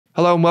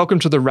Hello and welcome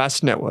to the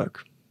Rask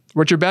Network.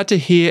 What you're about to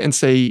hear and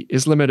see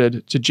is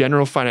limited to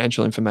general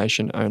financial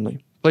information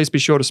only. Please be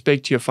sure to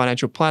speak to your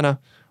financial planner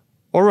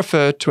or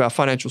refer to our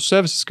financial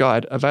services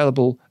guide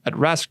available at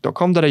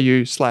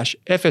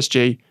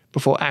rask.com.au/FSG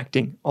before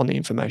acting on the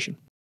information.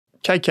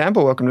 Kate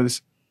Campbell, welcome to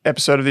this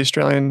episode of the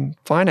Australian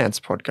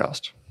Finance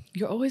Podcast.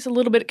 You're always a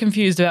little bit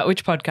confused about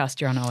which podcast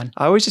you're on, Owen.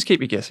 I always just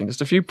keep you guessing.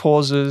 Just a few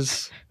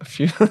pauses, a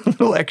few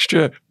little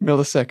extra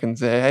milliseconds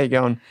there. How you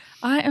going?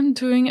 I am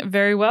doing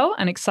very well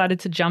and excited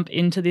to jump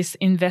into this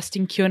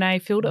investing Q&A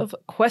filled of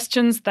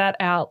questions that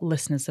our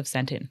listeners have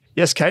sent in.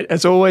 Yes, Kate,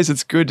 as always,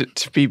 it's good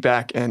to be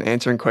back and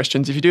answering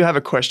questions. If you do have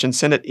a question,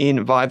 send it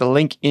in via the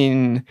link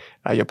in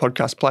your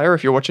podcast player.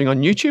 If you're watching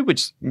on YouTube,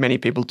 which many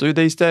people do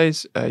these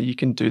days, you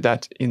can do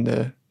that in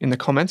the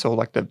comments or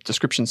like the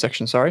description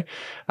section,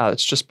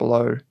 it's just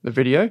below the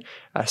video.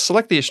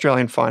 Select the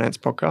Australian Finance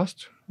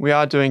Podcast. We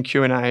are doing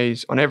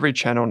Q&As on every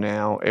channel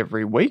now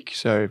every week.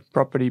 So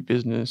property,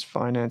 business,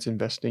 finance,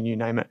 investing, you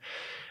name it.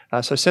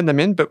 So send them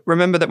in. But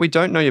remember that we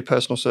don't know your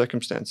personal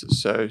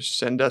circumstances. So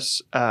send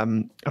us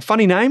a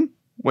funny name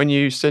when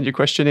you send your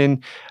question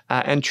in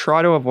and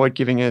try to avoid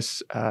giving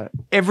us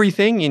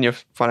everything in your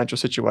financial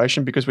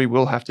situation because we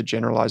will have to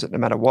generalize it no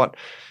matter what.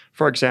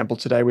 For example,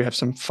 today we have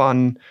some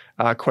fun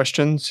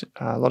questions,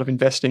 a lot of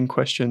investing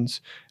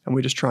questions, and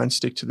we just try and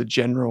stick to the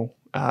general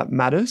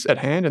matters at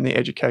hand and the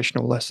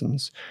educational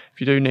lessons. If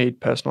you do need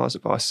personalised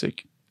advice,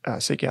 seek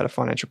out a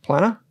financial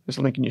planner. There's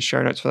a link in your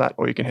show notes for that,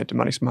 or you can head to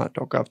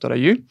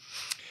moneysmart.gov.au.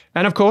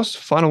 And of course,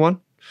 final one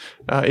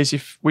is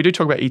if we do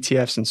talk about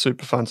ETFs and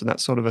super funds and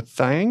that sort of a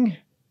thing,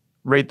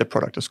 read the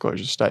product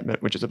disclosure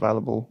statement, which is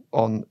available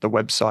on the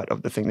website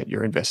of the thing that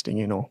you're investing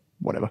in or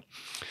whatever.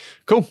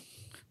 Cool.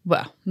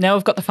 Well, now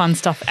we've got the fun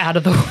stuff out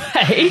of the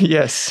way.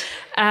 Yes.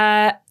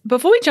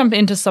 Before we jump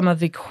into some of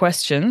the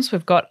questions,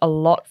 we've got a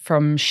lot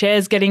from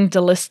shares getting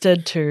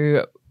delisted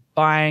to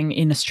buying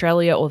in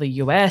Australia or the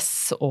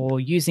US or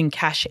using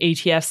cash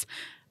ETFs.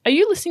 Are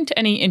you listening to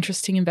any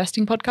interesting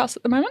investing podcasts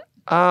at the moment?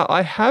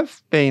 I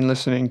have been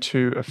listening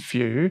to a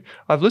few.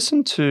 I've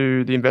listened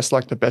to the Invest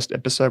Like the Best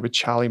episode with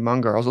Charlie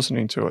Munger. I was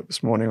listening to it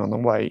this morning on the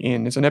way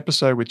in. It's an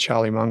episode with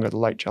Charlie Munger, the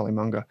late Charlie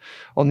Munger,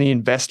 on the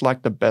Invest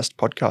Like the Best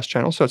podcast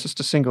channel. So it's just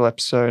a single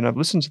episode. And I've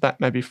listened to that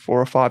maybe 4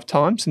 or 5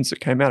 times since it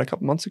came out a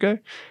couple months ago.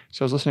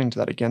 So I was listening to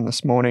that again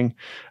this morning.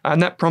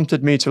 And that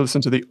prompted me to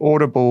listen to the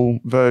Audible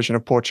version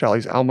of Poor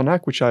Charlie's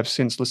Almanac, which I've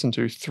since listened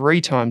to 3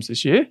 times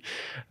this year.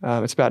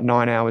 It's about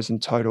 9 hours in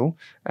total.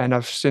 And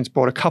I've since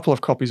bought a couple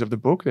of copies of the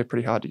book. They're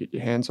pretty hard to get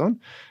your hands on.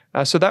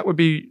 So that would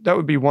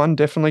be one,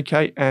 definitely,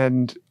 Kate.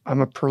 And I'm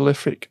a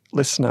prolific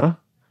listener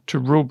to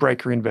Rule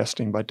Breaker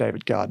Investing by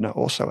David Gardner,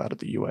 also out of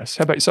the US.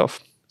 How about yourself?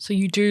 So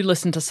you do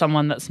listen to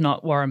someone that's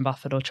not Warren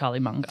Buffett or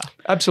Charlie Munger?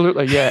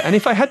 Absolutely, yeah. And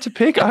if I had to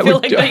pick, I feel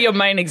like they're your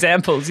main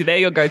examples. They're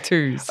your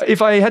go-tos.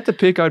 If I had to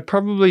pick, I'd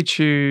probably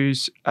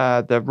choose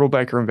the Rule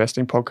Breaker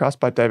Investing podcast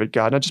by David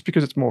Gardner, just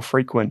because it's more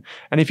frequent.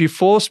 And if you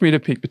forced me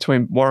to pick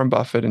between Warren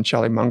Buffett and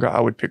Charlie Munger,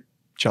 I would pick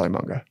Charlie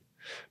Munger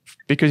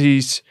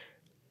because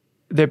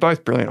they're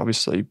both brilliant,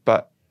 obviously,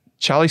 but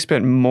Charlie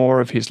spent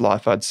more of his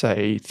life, I'd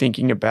say,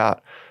 thinking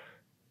about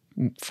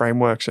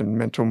frameworks and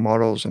mental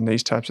models and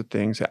these types of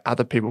things that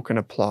other people can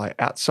apply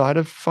outside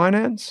of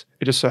finance.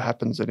 It just so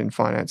happens that in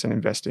finance and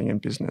investing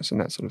and business and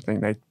that sort of thing,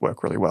 they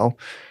work really well.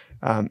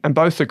 And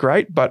both are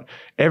great, but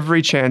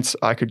every chance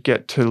I could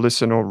get to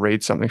listen or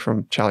read something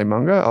from Charlie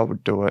Munger, I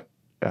would do it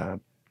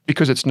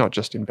because it's not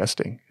just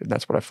investing. And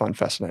that's what I find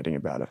fascinating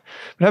about it.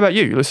 But how about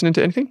you? You listening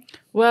to anything?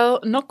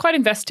 Well, not quite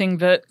investing,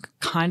 but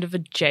kind of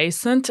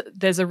adjacent.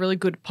 There's a really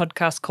good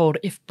podcast called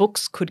If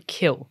Books Could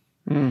Kill.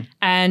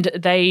 And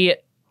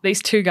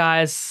these 2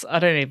 guys, I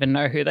don't even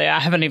know who they are.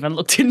 I haven't even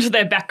looked into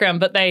their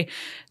background, but they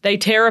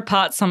tear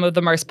apart some of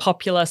the most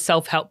popular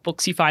self-help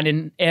books you find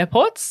in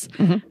airports.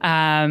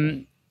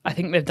 Mm-hmm. I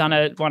think they've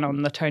done one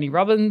on the Tony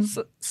Robbins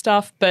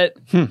stuff, but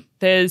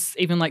there's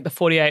even like the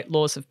 48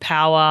 Laws of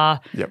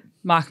Power,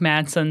 Mark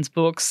Manson's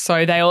books.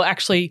 So they all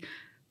actually,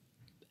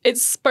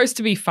 it's supposed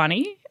to be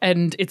funny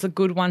and it's a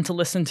good one to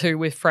listen to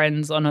with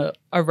friends on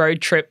a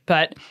road trip,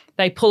 but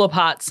they pull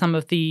apart some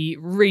of the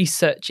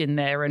research in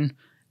there and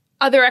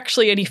are there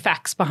actually any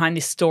facts behind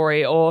this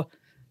story or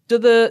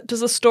does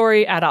the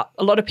story add up?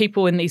 A lot of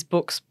people in these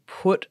books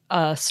put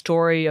a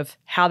story of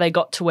how they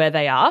got to where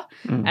they are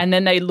and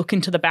then they look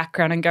into the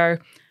background and go,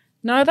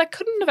 no, that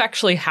couldn't have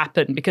actually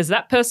happened because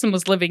that person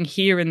was living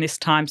here in this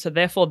time, so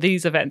therefore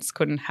these events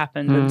couldn't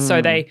happen. And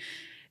so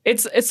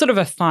it's sort of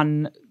a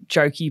fun,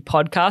 jokey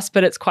podcast,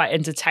 but it's quite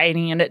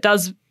entertaining and it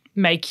does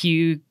make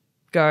you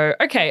go,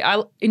 okay,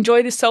 I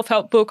enjoy this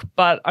self-help book,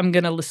 but I'm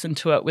going to listen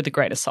to it with a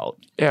grain of salt.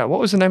 Yeah,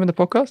 what was the name of the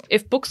podcast?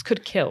 If Books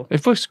Could Kill.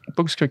 If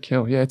Books Could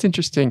Kill. Yeah, it's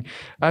interesting.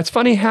 It's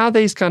funny how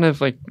these kind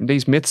of like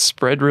these myths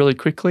spread really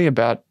quickly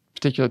about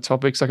particular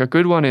topics. Like a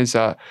good one is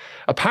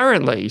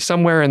apparently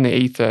somewhere in the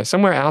ether,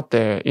 somewhere out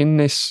there in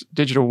this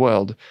digital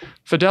world,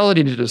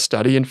 Fidelity did a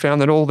study and found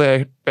that all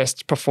their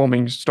best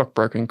performing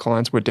stockbroking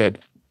clients were dead.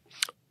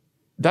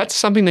 That's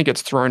something that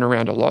gets thrown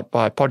around a lot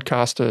by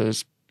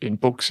podcasters, in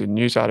books, in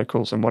news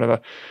articles and whatever.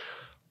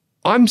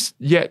 I'm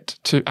yet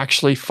to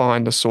actually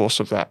find the source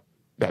of that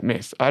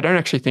myth. I don't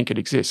actually think it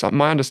exists.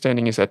 My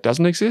understanding is that it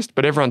doesn't exist,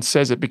 but everyone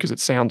says it because it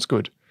sounds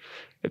good.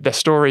 The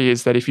story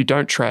is that if you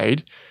don't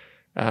trade,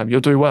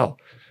 you'll do well.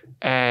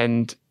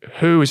 And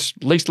who is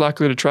least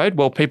likely to trade?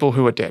 Well, people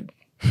who are dead.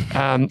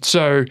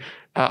 So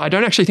I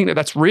don't actually think that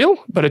that's real,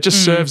 but it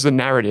just serves the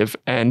narrative.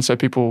 And so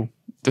people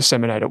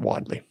disseminate it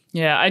widely.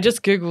 Yeah, I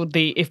just Googled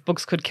the If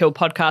Books Could Kill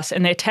podcast,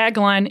 and their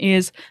tagline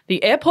is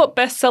the airport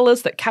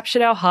bestsellers that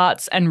captured our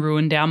hearts and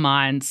ruined our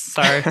minds.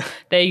 So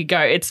there you go.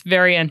 It's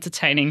very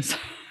entertaining. So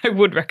I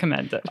would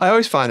recommend it. I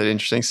always find it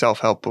interesting,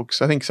 self-help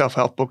books. I think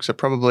self-help books are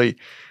probably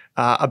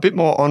a bit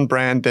more on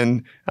brand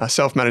than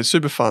self-managed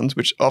super funds,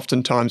 which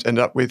oftentimes end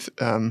up with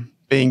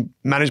being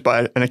managed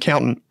by an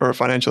accountant or a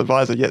financial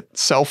advisor, yet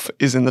self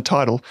is in the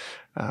title,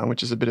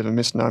 which is a bit of a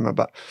misnomer.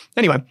 But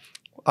anyway,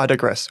 I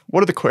digress.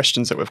 What are the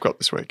questions that we've got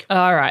this week?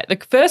 All right. The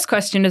first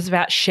question is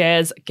about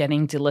shares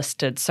getting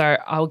delisted. So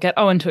I'll get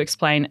Owen to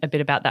explain a bit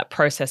about that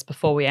process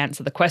before we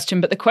answer the question.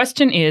 But the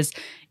question is,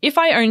 if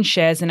I own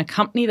shares in a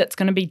company that's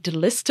going to be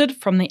delisted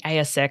from the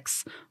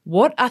ASX,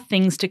 what are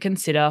things to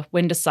consider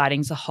when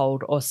deciding to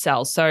hold or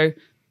sell? So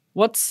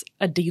what's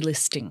a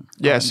delisting?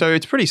 Yeah, so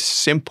it's pretty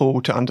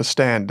simple to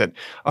understand that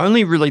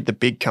only really the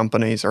big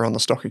companies are on the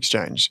stock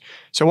exchange.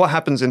 So what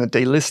happens in a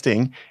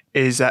delisting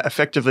is that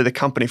effectively the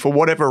company, for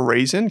whatever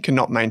reason,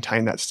 cannot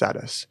maintain that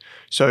status.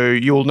 So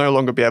you will no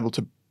longer be able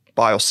to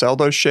buy or sell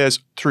those shares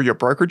through your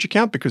brokerage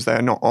account because they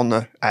are not on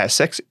the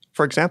ASX,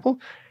 for example.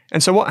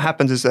 And so what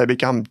happens is they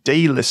become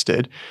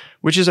delisted,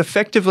 which is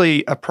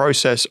effectively a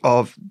process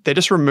of they're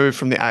just removed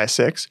from the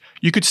ASX.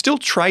 You could still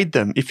trade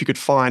them if you could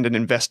find an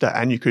investor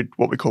and you could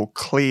what we call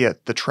clear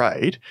the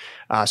trade.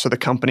 So the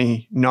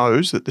company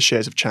knows that the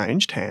shares have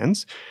changed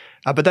hands.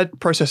 But that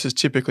process is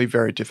typically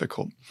very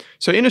difficult.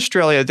 So in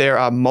Australia, there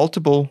are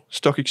multiple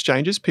stock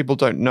exchanges. People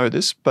don't know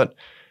this, but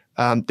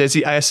there's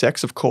the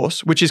ASX, of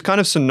course, which is kind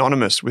of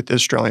synonymous with the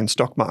Australian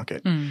stock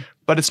market.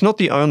 But it's not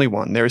the only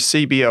one. There is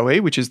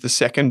CBOE, which is the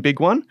second big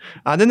one.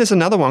 Then there's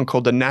another one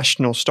called the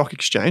National Stock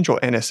Exchange, or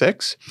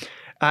NSX.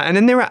 And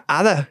then there are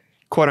other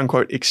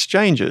quote-unquote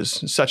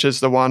exchanges, such as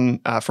the one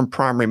from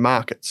Primary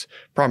Markets.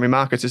 Primary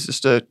Markets is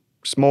just a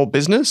small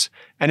business,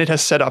 and it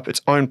has set up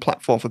its own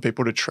platform for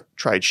people to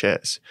trade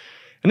shares.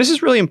 And this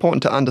is really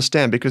important to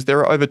understand because there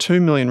are over 2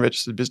 million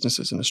registered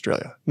businesses in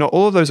Australia. Not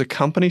all of those are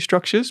company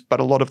structures, but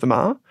a lot of them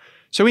are.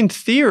 So in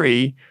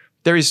theory,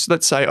 there is,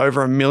 let's say,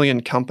 over 1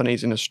 million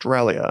companies in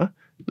Australia,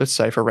 let's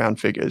say for round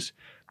figures,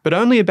 but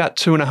only about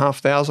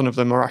 2,500 of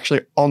them are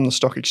actually on the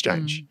stock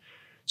exchange.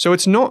 So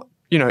it's not,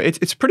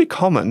 it's pretty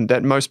common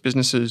that most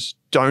businesses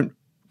don't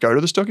go to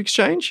the stock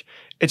exchange.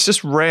 It's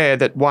just rare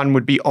that one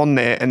would be on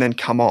there and then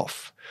come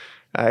off.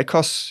 It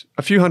costs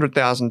a few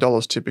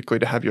 $100,000 typically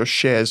to have your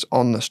shares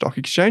on the stock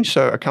exchange.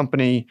 So a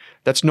company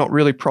that's not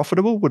really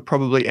profitable would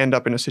probably end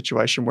up in a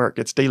situation where it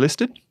gets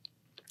delisted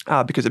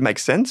because it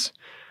makes sense.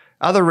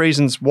 Other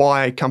reasons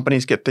why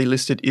companies get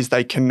delisted is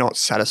they cannot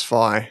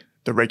satisfy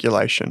the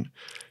regulation.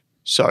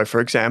 So, for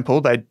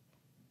example, they,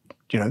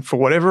 for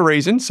whatever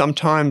reason,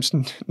 sometimes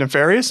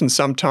nefarious and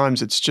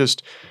sometimes it's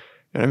just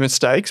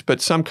mistakes, but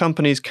some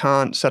companies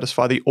can't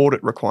satisfy the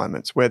audit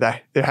requirements where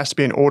there has to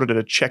be an auditor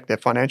to check their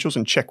financials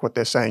and check what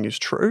they're saying is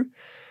true.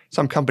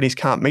 Some companies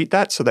can't meet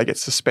that, so they get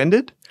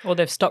suspended. Or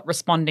they've stopped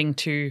responding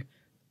to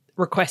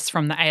requests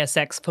from the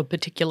ASX for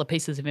particular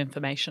pieces of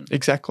information.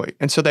 Exactly.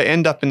 And so they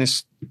end up in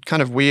this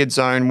kind of weird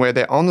zone where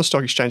they're on the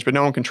stock exchange, but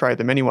no one can trade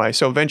them anyway.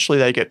 So eventually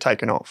they get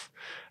taken off.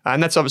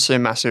 And that's obviously a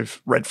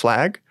massive red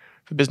flag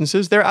for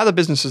businesses. There are other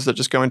businesses that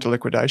just go into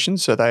liquidation,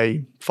 so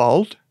they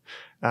fold,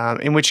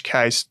 in which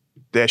case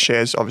their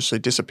shares obviously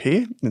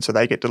disappear, and so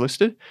they get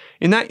delisted.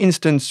 In that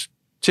instance,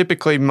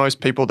 typically most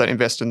people that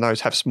invest in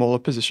those have smaller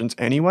positions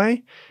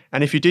anyway.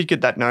 And if you did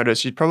get that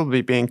notice, you'd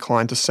probably be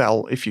inclined to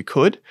sell if you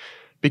could,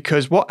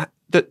 because probably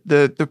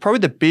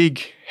the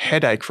big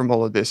headache from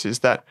all of this is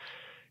that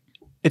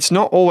it's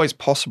not always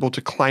possible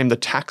to claim the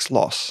tax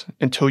loss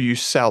until you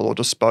sell or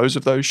dispose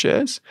of those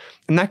shares.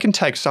 And that can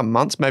take some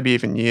months, maybe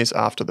even years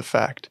after the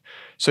fact.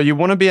 So you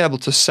want to be able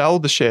to sell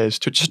the shares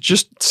to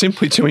just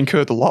simply to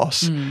incur the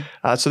loss.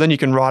 So then you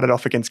can write it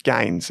off against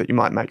gains that you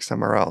might make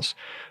somewhere else.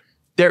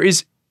 There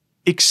is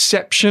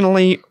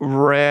exceptionally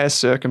rare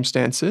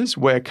circumstances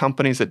where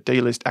companies that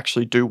delist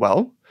actually do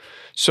well.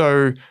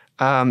 So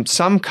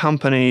some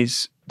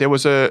companies, there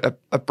was a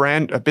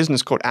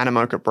business called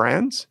Animoca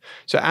Brands.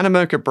 So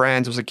Animoca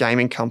Brands was a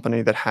gaming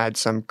company that had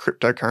some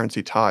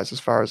cryptocurrency ties,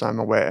 as far as I'm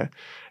aware.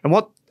 And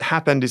what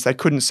happened is they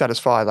couldn't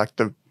satisfy like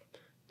the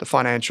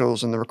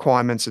financials and the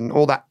requirements and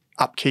all that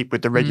upkeep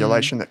with the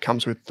regulation that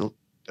comes with the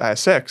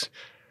ASX.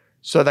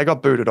 So they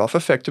got booted off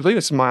effectively.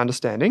 That's my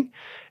understanding.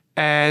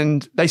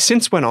 And they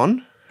since went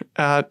on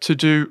to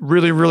do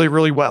really, really,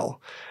 really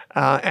well.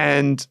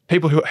 And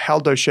people who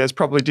held those shares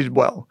probably did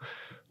well.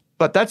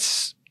 But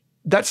that's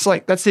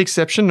the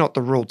exception, not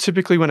the rule.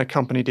 Typically when a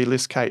company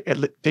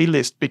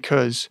delist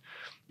because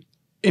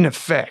in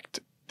effect,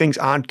 things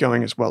aren't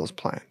going as well as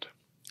planned.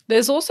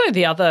 There's also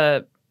the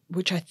other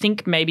which I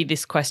think maybe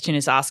this question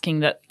is asking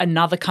that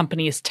another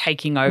company is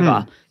taking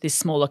over this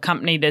smaller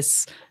company.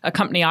 There's a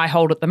company I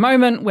hold at the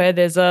moment where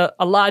there's a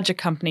larger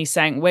company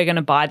saying, we're going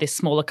to buy this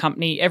smaller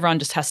company. Everyone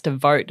just has to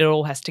vote. It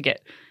all has to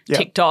get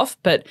ticked off.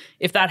 But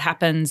if that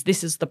happens,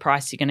 this is the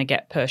price you're going to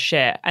get per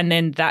share. And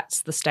then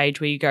that's the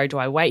stage where you go, do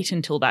I wait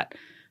until that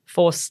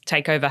forced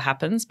takeover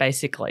happens,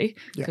 basically?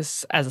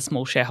 Because as a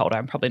small shareholder,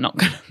 I'm probably not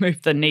going to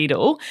move the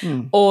needle.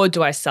 Or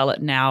do I sell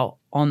it now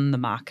on the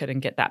market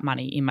and get that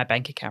money in my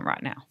bank account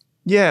right now?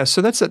 Yeah,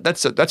 so that's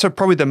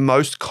probably the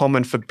most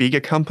common for bigger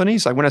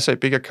companies. Like when I say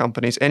bigger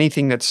companies,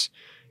 anything that's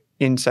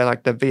in, say,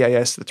 like the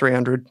VAS, the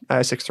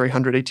ASX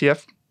 300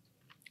 ETF,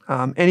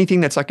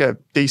 anything that's like a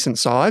decent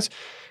size,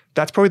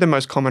 that's probably the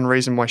most common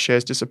reason why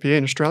shares disappear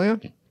in Australia.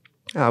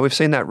 We've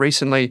seen that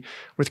recently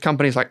with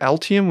companies like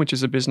Altium, which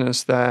is a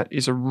business that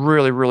is a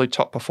really, really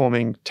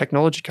top-performing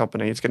technology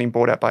company. It's getting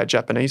bought out by a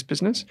Japanese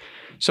business.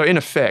 So in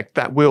effect,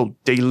 that will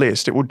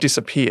delist. It will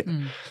disappear.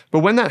 But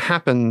when that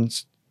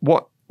happens,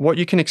 what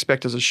you can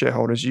expect as a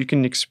shareholder is you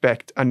can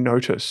expect a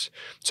notice.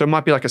 So it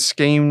might be like a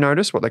scheme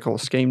notice, what they call a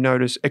scheme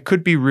notice. It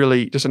could be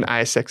really just an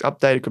ASX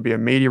update. It could be a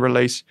media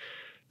release.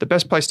 The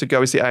best place to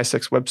go is the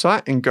ASX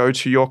website and go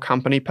to your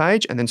company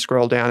page and then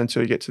scroll down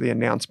until you get to the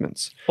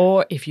announcements.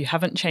 Or if you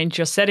haven't changed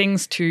your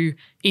settings to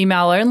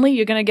email only,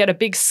 you're going to get a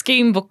big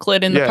scheme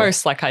booklet in the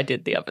post like I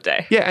did the other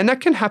day. Yeah, and that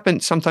can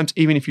happen sometimes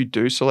even if you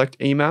do select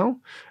email.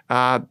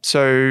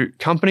 So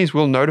companies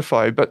will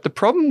notify you. But the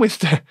problem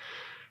with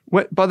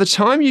by the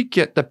time you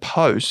get the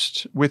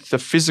post with the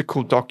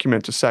physical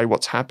document to say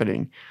what's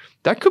happening,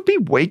 that could be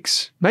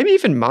weeks, maybe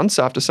even months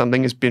after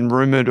something has been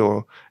rumored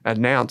or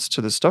announced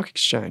to the stock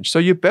exchange. So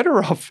you're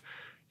better off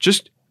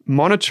just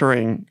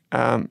monitoring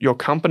your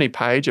company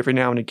page every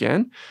now and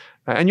again.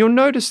 And you'll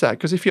notice that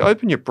because if you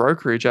open your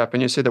brokerage app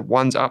and you see that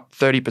one's up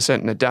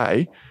 30% in a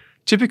day,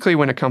 typically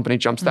when a company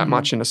jumps that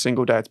much in a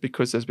single day, it's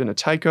because there's been a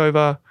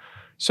takeover.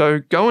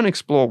 So go and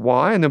explore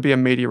why, and there'll be a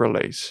media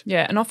release.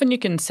 Yeah, and often you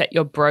can set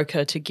your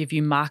broker to give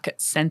you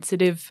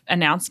market-sensitive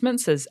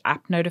announcements as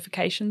app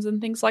notifications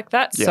and things like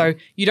that. Yeah. So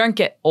you don't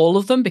get all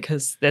of them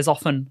because there's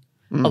often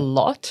a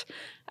lot,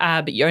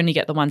 but you only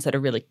get the ones that are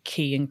really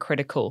key and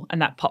critical, and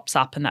that pops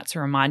up, and that's a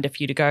reminder for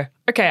you to go,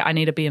 okay, I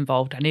need to be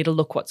involved. I need to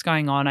look what's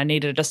going on. I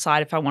need to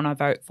decide if I want to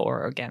vote for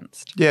or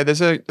against. Yeah,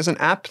 there's an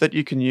app that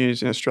you can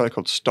use in Australia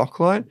called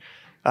Stocklight.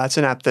 It's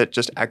an app that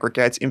just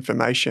aggregates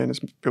information. It's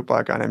built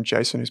by a guy named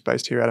Jason who's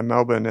based here out of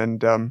Melbourne.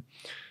 And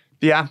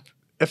the app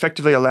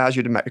effectively allows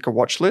you to make a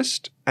watch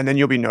list, and then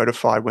you'll be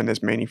notified when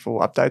there's meaningful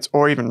updates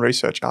or even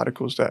research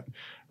articles that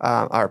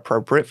are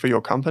appropriate for your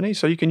company.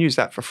 So you can use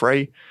that for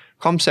free.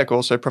 CommSec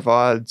also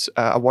provides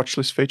a watch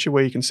list feature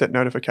where you can set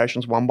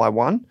notifications one by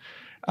one.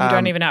 You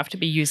don't even have to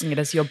be using it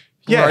as your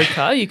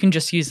broker. You can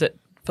just use it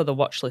for the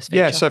watch list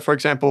feature. Yeah, so for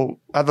example,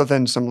 other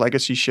than some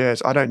legacy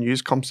shares, I don't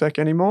use CommSec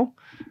anymore,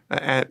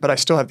 but I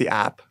still have the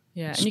app.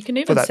 Yeah, and you can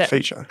even set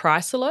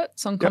price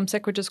alerts on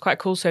CommSec, which is quite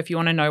cool. So if you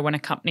want to know when a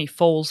company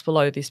falls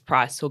below this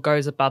price or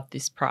goes above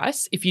this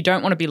price, if you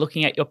don't want to be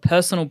looking at your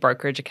personal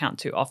brokerage account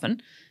too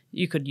often,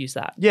 you could use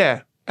that.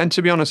 Yeah, and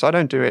to be honest, I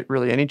don't do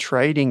really any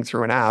trading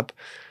through an app,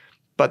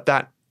 but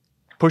that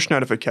push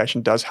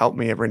notification does help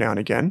me every now and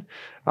again.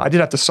 I did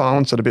have to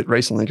silence it a bit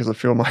recently because a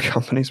few of my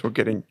companies were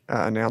getting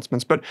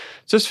announcements. But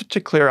just to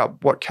clear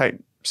up what Kate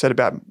said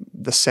about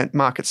the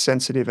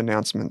market-sensitive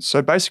announcements.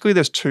 So basically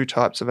there's two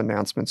types of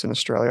announcements in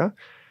Australia.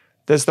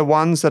 There's the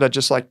ones that are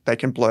just like they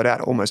can blurt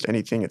out almost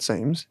anything, it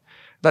seems.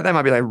 That they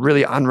might be like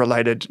really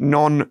unrelated,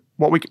 when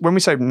we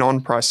say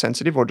non-price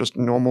sensitive or just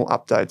normal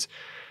updates,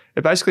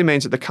 it basically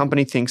means that the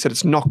company thinks that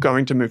it's not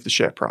going to move the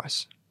share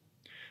price.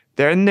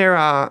 Then there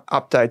are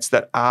updates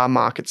that are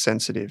market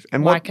sensitive.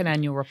 And like an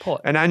annual report.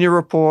 An annual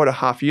report, a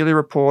half-yearly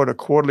report, a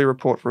quarterly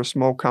report for a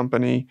small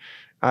company.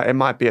 It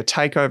might be a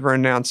takeover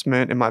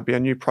announcement. It might be a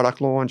new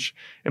product launch.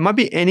 It might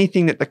be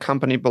anything that the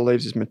company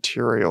believes is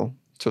material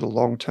to the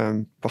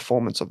long-term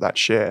performance of that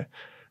share.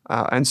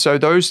 And so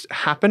those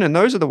happen, and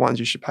those are the ones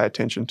you should pay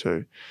attention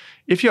to.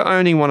 If you're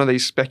owning one of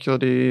these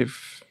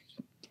speculative,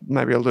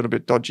 maybe a little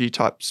bit dodgy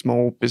type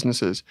small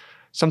businesses,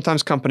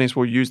 sometimes companies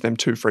will use them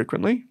too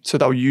frequently. So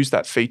they'll use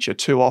that feature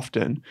too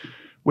often,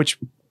 which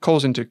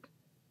calls into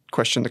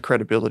question the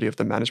credibility of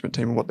the management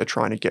team and what they're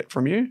trying to get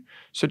from you.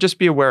 So just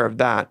be aware of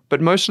that. But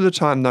most of the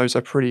time, those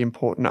are pretty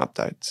important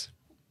updates.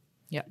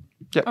 Yep.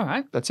 All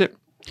right. That's it.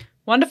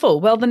 Wonderful.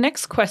 Well, the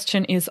next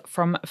question is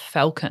from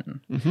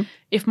Falcon. Mm-hmm.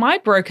 If my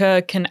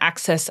broker can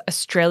access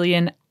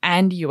Australian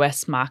and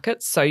US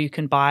markets, so you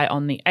can buy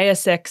on the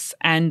ASX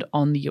and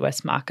on the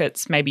US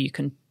markets, maybe you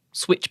can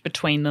switch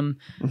between them.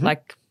 Mm-hmm.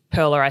 Like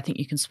Perla, I think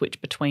you can switch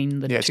between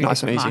the two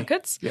different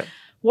markets. Yeah.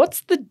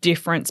 What's the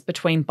difference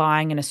between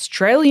buying an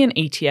Australian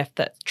ETF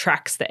that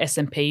tracks the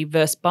S&P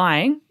versus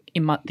buying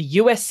in the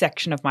US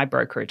section of my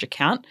brokerage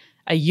account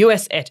a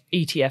US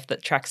ETF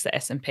that tracks the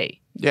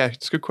S&P? Yeah,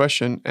 it's a good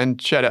question.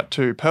 And shout out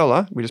to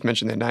Perla. We just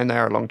mentioned their name. They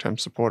are a long-term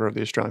supporter of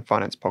the Australian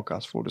Finance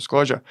Podcast, full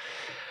disclosure.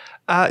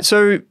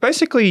 So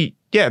basically,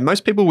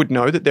 most people would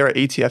know that there are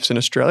ETFs in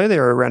Australia.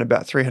 There are around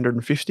about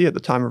 350 at the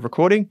time of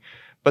recording.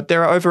 but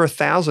there are over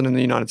 1,000 in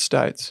the United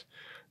States.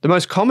 The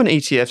most common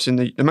ETFs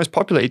the most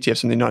popular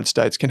ETFs in the United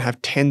States can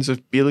have tens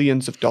of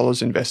billions of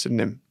dollars invested in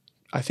them.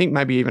 I think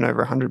maybe even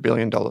over $100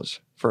 billion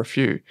for a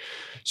few.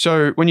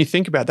 So when you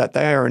think about that,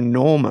 they are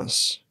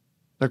enormous.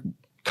 A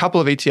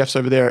couple of ETFs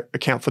over there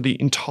account for the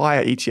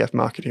entire ETF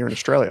market here in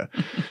Australia.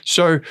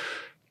 So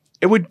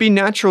it would be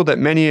natural that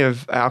many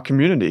of our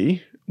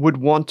community would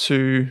want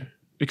to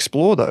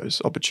explore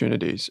those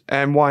opportunities.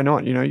 And why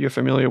not? You're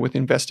familiar with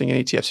investing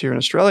in ETFs here in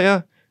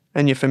Australia,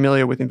 and you're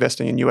familiar with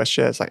investing in US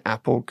shares like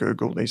Apple,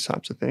 Google, these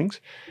types of things.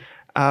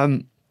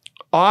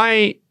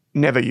 I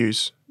never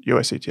use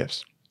US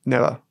ETFs,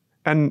 never.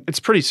 And it's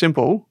pretty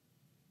simple.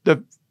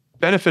 The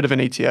benefit of an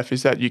ETF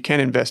is that you can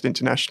invest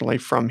internationally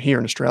from here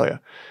in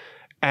Australia.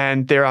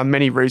 And there are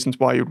many reasons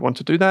why you'd want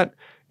to do that,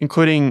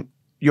 including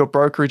your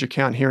brokerage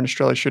account here in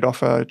Australia should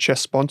offer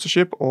CHESS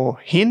sponsorship or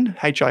HIN,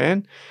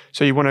 H-I-N.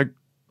 So you want to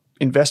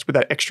invest with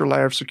that extra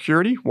layer of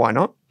security. Why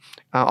not?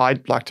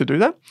 I'd like to do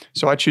that.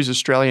 So I choose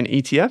Australian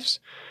ETFs.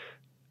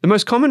 The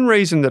most common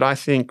reason that I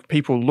think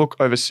people look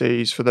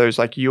overseas for those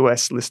like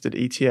US listed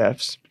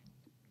ETFs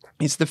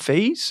is the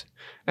fees.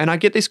 And I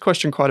get this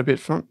question quite a bit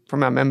from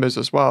our members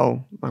as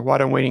well. Like, why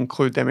don't we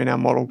include them in our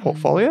model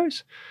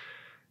portfolios?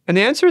 And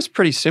the answer is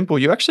pretty simple.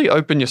 You actually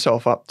open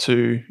yourself up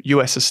to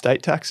US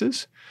estate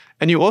taxes.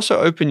 And you also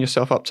open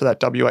yourself up to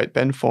that W-8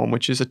 BEN form,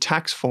 which is a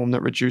tax form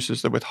that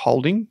reduces the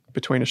withholding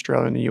between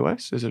Australia and the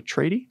US. There's a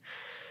treaty.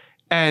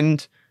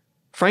 And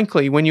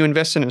frankly, when you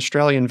invest in an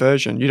Australian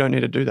version, you don't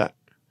need to do that.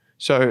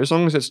 So as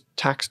long as it's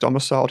tax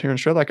domiciled here in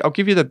Australia, like I'll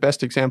give you the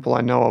best example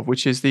I know of,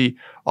 which is the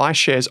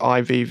iShares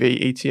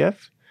IVV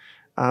ETF.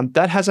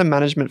 That has a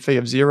management fee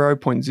of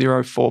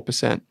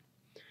 0.04%.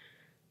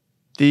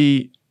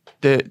 The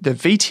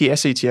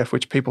VTS ETF,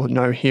 which people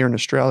know here in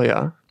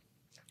Australia,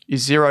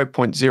 is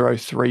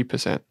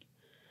 0.03%.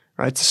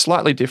 Right? It's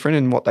slightly different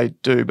in what they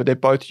do, but they're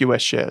both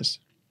US shares.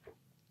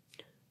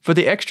 For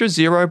the extra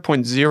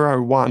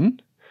 0.01,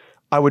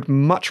 I would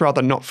much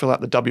rather not fill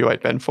out the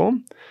W-8 BEN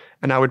form,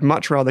 and I would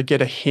much rather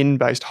get a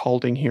HIN-based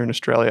holding here in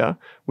Australia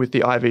with the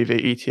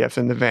IVV ETF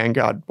than the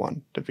Vanguard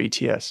one, the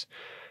VTS.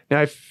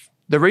 Now,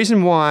 the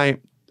reason why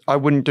I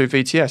wouldn't do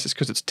VTS is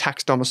because it's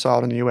tax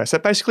domiciled in the US.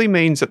 That basically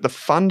means that the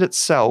fund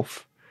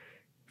itself,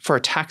 for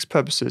tax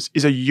purposes,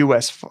 is a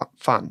US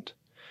fund,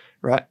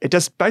 right? It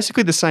does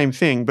basically the same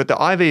thing, but the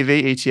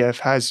IVV ETF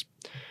has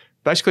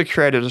basically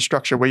created a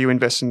structure where you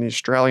invest in the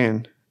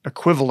Australian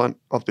equivalent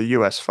of the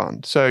US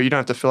fund. So you don't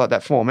have to fill out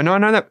that form. And I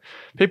know that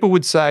people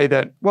would say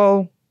that,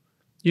 well,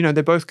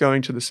 they're both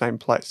going to the same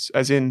place,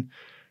 as in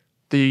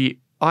the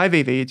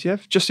IVV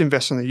ETF, just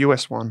invest in the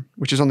US one,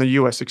 which is on the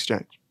US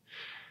exchange.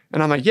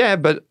 And I'm like, yeah,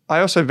 but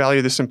I also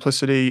value the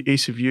simplicity,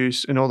 ease of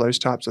use, and all those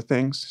types of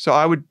things. So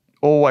I would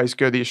always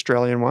go the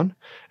Australian one.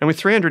 And with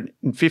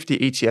 350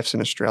 ETFs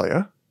in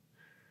Australia,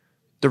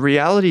 the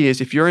reality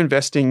is if you're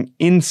investing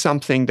in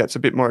something that's a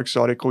bit more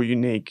exotic or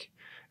unique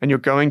and you're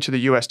going to the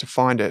US to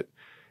find it,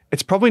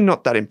 it's probably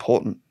not that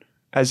important.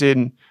 As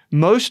in,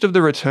 most of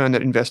the return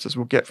that investors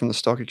will get from the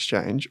stock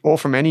exchange, or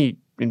from any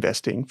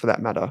investing for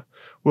that matter,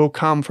 will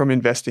come from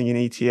investing in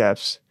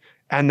ETFs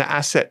and the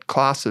asset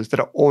classes that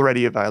are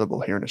already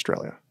available here in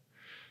Australia.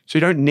 So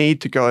you don't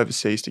need to go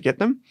overseas to get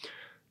them.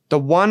 The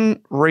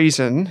one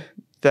reason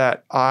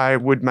that I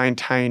would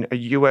maintain a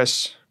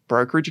US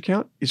brokerage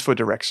account is for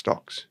direct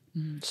stocks.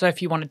 So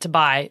if you wanted to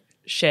buy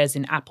shares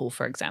in Apple,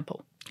 for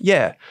example.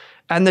 Yeah.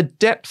 And the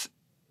depth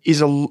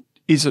is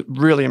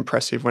really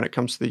impressive when it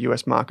comes to the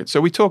US market.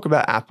 So we talk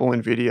about Apple,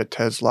 Nvidia,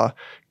 Tesla,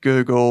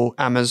 Google,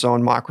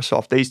 Amazon,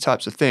 Microsoft, these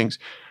types of things.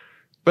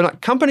 But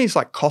like companies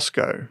like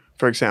Costco,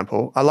 for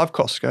example, I love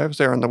Costco. I was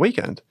there on the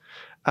weekend.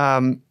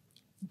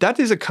 That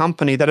is a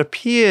company that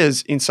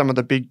appears in some of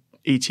the big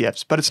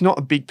ETFs, but it's not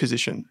a big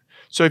position.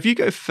 So if you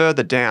go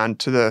further down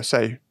to the,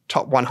 say,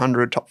 top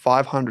 100, top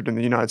 500 in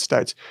the United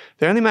States,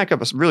 they only make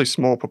up a really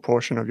small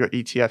proportion of your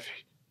ETF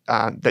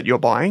that you're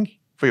buying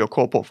for your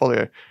core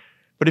portfolio.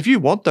 But if you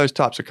want those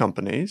types of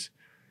companies,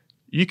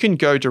 you can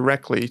go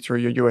directly through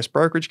your US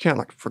brokerage account,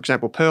 like, for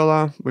example,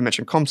 Perla. We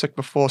mentioned ComSec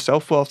before,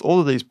 SelfWealth. All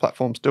of these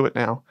platforms do it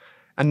now.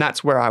 And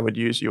that's where I would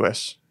use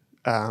US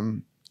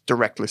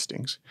direct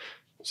listings.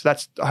 So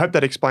I hope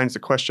that explains the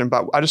question,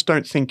 but I just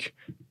don't think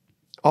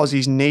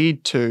Aussies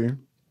need to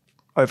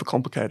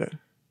overcomplicate it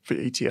for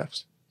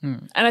ETFs.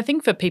 And I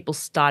think for people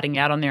starting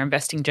out on their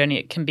investing journey,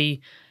 it can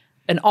be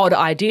an odd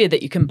idea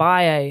that you can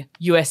buy a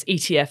US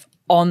ETF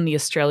on the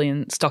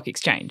Australian Stock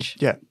Exchange.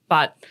 Yeah.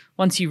 But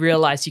once you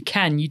realize you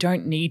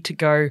don't need to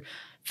go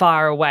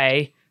far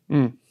away,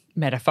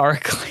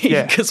 metaphorically,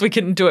 because we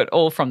can do it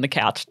all from the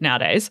couch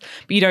nowadays.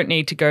 But you don't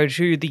need to go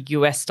to the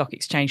US Stock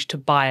Exchange to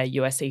buy a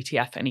US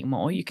ETF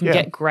anymore. You can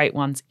get great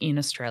ones in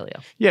Australia.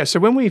 Yeah. So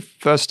when we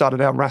first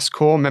started our Rask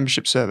Core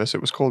membership service,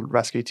 it was called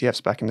Rask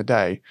ETFs back in the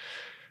day.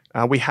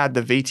 We had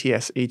the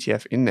VTS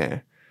ETF in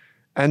there.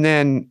 And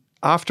then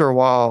after a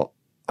while,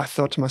 I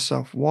thought to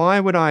myself, why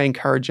would I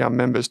encourage our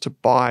members to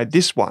buy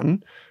this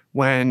one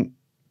when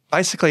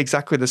basically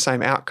exactly the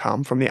same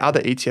outcome from the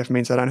other ETF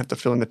means they don't have to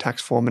fill in the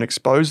tax form and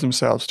expose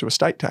themselves to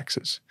estate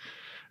taxes?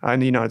 in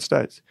the United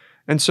States.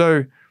 And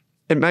so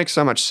it makes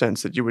so much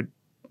sense that you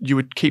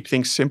would keep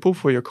things simple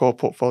for your core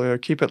portfolio,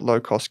 keep it low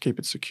cost, keep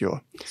it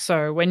secure.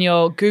 So when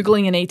you're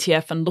Googling an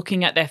ETF and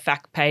looking at their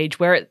fact page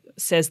where it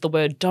says the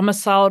word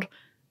domiciled,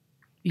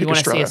 you want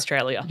to see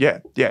Australia. Yeah,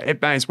 it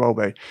may as well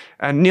be.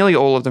 And nearly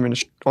all of them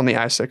on the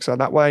ASX are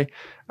that way.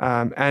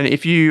 And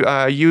if you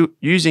are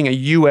using a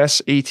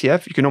US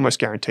ETF, you can almost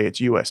guarantee it's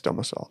US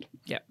domiciled.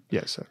 Yep.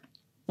 Yeah. So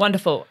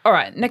wonderful. All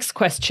right, next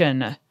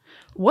question.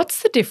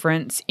 What's the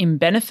difference in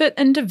benefit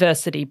and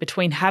diversity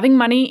between having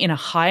money in a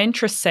high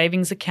interest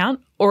savings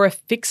account or a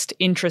fixed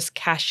interest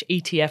cash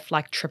ETF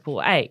like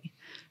AAA?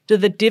 Do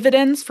the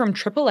dividends from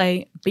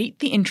AAA beat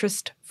the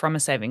interest from a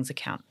savings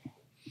account?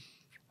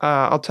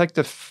 I'll take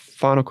the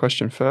final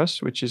question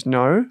first, which is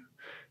no.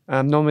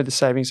 Normally the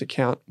savings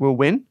account will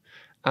win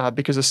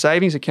because a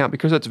savings account,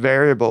 because it's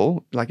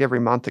variable, like every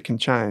month it can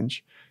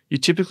change, you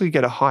typically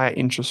get a higher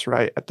interest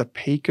rate at the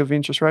peak of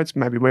interest rates,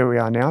 maybe where we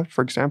are now,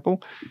 for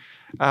example.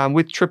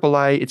 With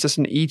AAA, it's just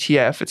an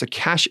ETF. It's a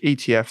cash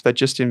ETF that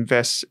just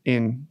invests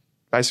in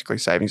basically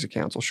savings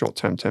accounts or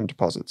short-term term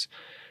deposits.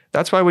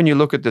 That's why when you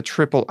look at the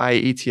AAA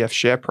ETF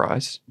share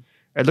price,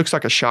 it looks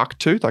like a shark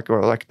tooth,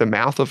 like the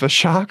mouth of a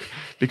shark,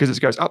 because it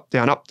goes up,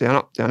 down, up, down,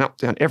 up, down, up,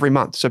 down every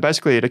month. So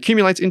basically it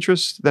accumulates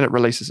interest, then it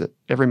releases it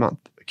every month.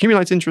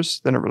 Accumulates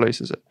interest, then it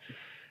releases it.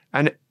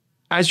 And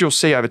as you'll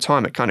see over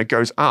time, it kind of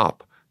goes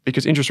up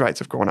because interest rates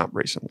have gone up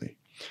recently.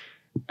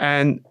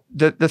 And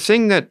the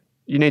thing that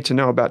you need to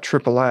know about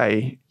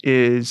AAA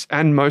is,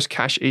 and most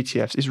cash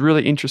ETFs, is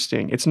really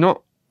interesting. It's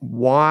not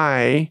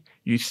why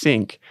you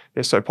think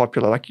they're so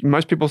popular. Like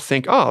most people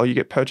think, oh, you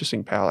get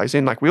purchasing power. As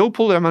in, like we all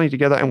pull our money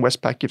together and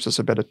Westpac gives us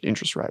a better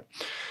interest rate.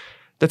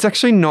 That's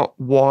actually not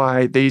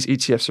why these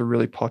ETFs are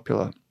really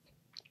popular.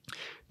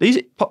 These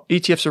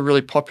ETFs are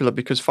really popular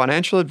because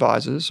financial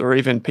advisors, or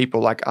even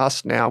people like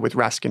us now with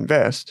Rask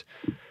Invest,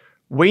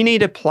 we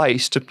need a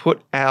place to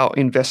put our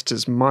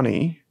investors'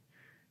 money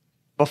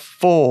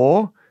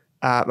before.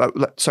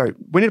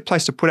 We need a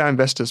place to put our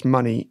investors'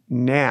 money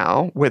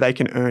now where they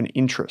can earn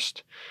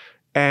interest.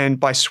 And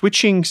by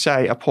switching,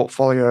 say, a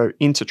portfolio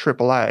into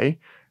AAA,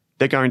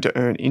 they're going to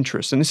earn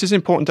interest. And this is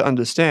important to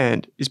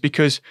understand is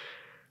because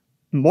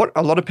what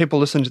a lot of people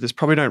listening to this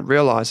probably don't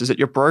realize is that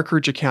your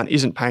brokerage account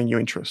isn't paying you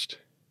interest.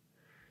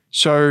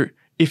 So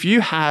if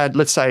you had,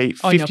 let's say,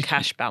 on your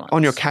cash balance.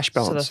 On your cash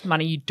balance. So that's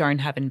money you don't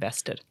have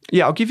invested.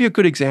 Yeah, I'll give you a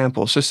good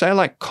example. So say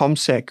like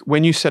CommSec,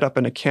 when you set up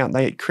an account,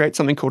 they create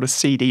something called a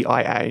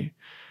CDIA.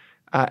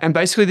 And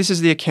basically this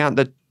is the account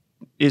that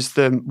is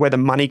where the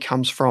money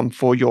comes from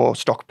for your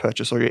stock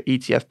purchase or your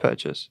ETF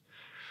purchase.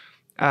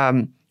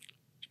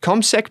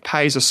 CommSec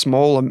pays a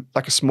small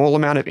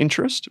amount of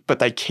interest, but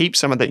they keep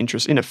some of the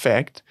interest in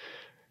effect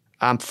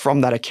from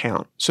that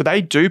account. So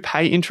they do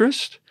pay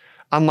interest,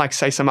 unlike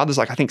say some others,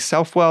 like I think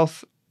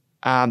SelfWealth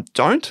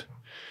don't.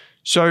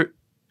 So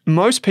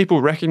most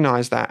people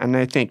recognize that and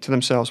they think to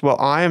themselves, well,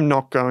 I am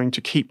not going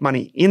to keep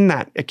money in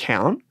that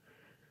account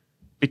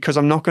because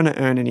I'm not going to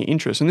earn any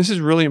interest. And this is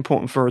really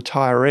important for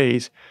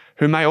retirees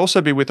who may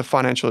also be with a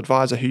financial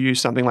advisor who use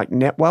something like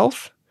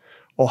NetWealth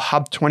or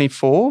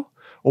Hub24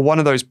 or one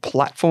of those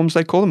platforms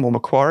they call them, or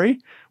Macquarie,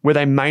 where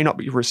they may not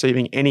be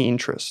receiving any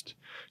interest.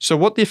 So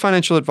what the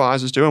financial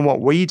advisors do and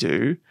what we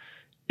do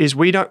is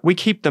we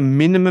keep the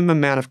minimum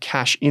amount of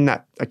cash in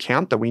that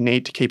account that we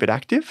need to keep it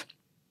active.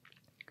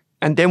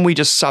 And then we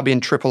just sub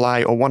in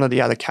AAA or one of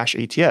the other cash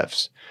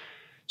ETFs.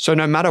 So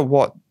no matter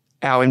what,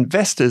 our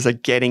investors are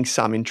getting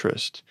some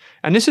interest.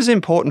 And this is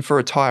important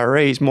for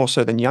retirees more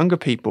so than younger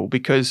people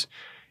because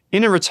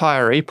in a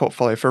retiree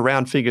portfolio, for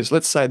round figures,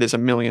 let's say there's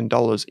 $1 million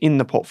in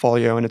the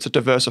portfolio and it's a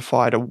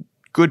diversified, a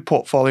good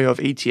portfolio of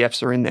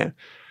ETFs are in there.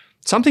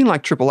 Something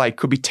like AAA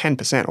could be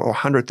 10% or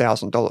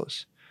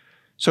 $100,000.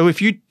 So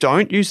if you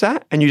don't use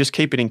that and you just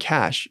keep it in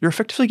cash, you're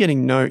effectively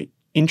getting no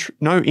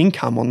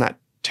income on that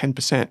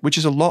 10%, which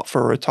is a lot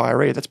for a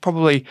retiree. That's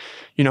probably,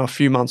 a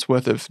few months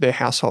worth of their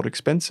household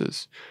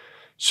expenses.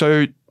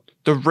 So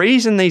the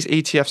reason these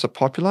ETFs are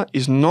popular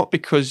is not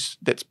because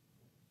that's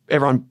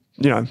everyone,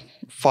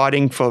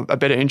 fighting for a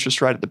better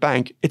interest rate at the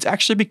bank. It's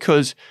actually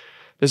because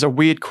there's a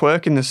weird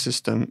quirk in the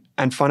system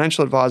and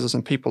financial advisors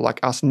and people like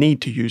us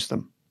need to use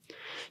them.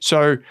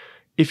 So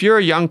if you're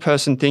a young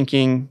person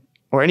thinking,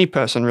 or any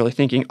person really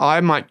thinking,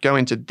 I might go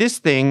into this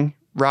thing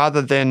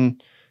rather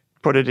than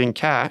put it in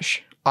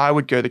cash, I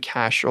would go the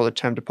cash or the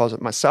term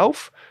deposit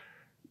myself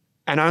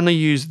and only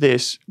use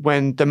this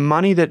when the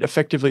money that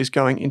effectively is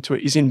going into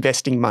it is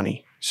investing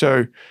money.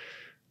 So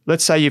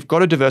let's say you've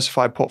got a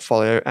diversified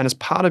portfolio and as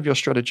part of your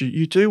strategy,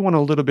 you do want a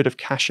little bit of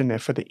cash in there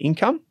for the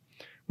income,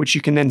 which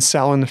you can then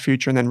sell in the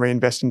future and then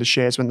reinvest into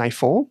shares when they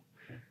fall.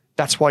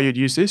 That's why you'd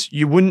use this.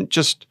 You wouldn't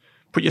just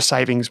put your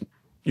savings,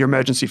 your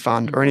emergency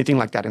fund or anything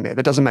like that in there.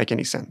 That doesn't make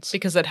any sense.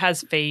 Because it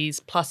has fees,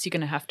 plus you're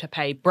going to have to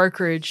pay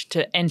brokerage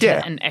to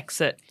enter and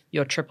exit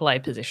your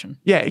AAA position.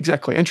 Yeah,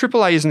 exactly. And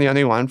AAA isn't the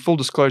only one. Full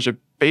disclosure,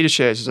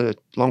 BetaShares is a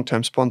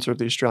long-term sponsor of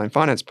the Australian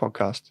Finance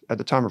Podcast at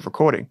the time of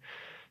recording.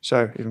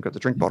 So even got the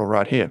drink bottle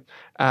right here.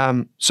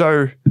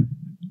 So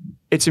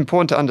it's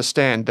important to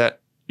understand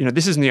that,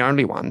 this isn't the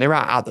only one. There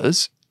are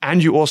others.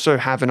 And you also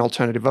have an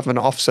alternative of an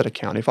offset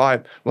account. If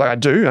I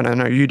do, and I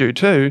know you do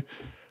too,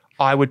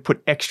 I would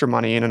put extra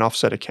money in an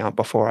offset account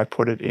before I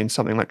put it in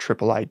something like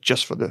AAA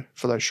just for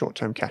those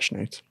short-term cash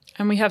needs.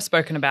 And we have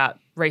spoken about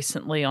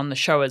recently on the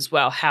show as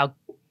well how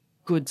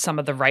good some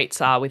of the rates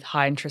are with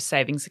high interest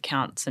savings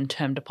accounts and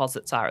term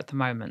deposits are at the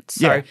moment.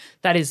 So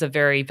that is a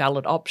very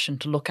valid option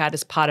to look at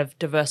as part of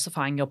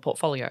diversifying your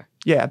portfolio.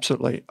 Yeah,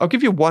 absolutely. I'll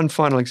give you one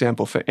final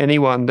example for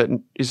anyone that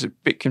is a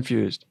bit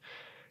confused.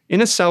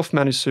 In a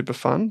self-managed super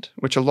fund,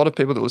 which a lot of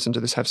people that listen to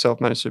this have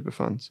self-managed super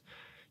funds,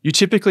 you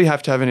typically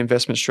have to have an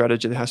investment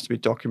strategy that has to be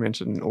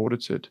documented and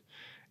audited.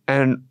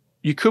 And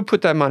you could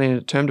put that money in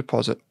a term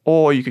deposit,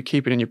 or you could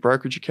keep it in your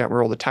brokerage account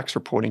where all the tax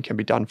reporting can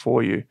be done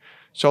for you.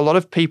 So a lot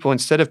of people,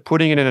 instead of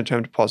putting it in a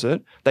term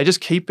deposit, they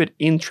just keep it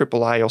in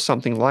AAA or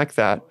something like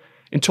that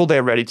until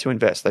they're ready to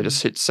invest. They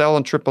just hit sell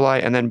on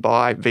AAA and then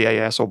buy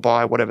VAS or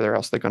buy whatever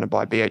else they're going to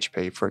buy,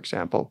 BHP, for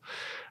example.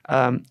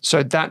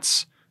 So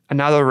that's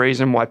another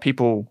reason why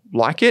people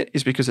like it,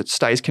 is because it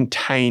stays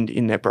contained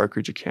in their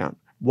brokerage account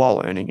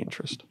while earning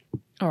interest.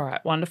 All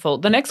right, wonderful.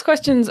 The next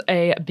question's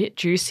a bit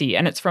juicy,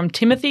 and it's from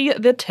Timothy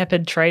the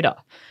Tepid Trader.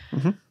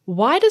 Mm-hmm.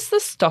 Why does the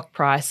stock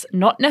price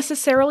not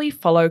necessarily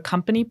follow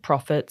company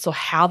profits or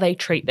how they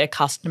treat their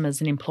customers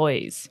and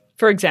employees?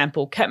 For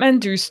example,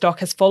 Kathmandu stock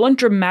has fallen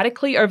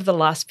dramatically over the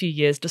last few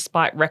years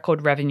despite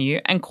record revenue,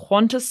 and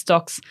Qantas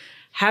stocks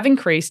have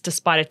increased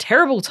despite a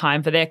terrible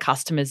time for their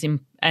customers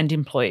and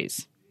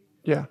employees.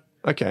 Yeah,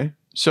 okay.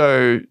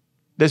 So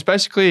there's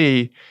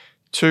basically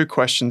two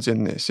questions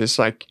in this. It's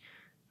like,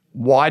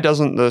 why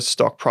doesn't the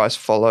stock price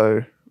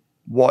follow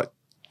what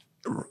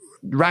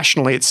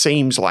rationally it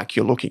seems like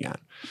you're looking at?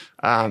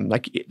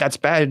 That's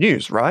bad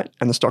news, right?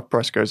 And the stock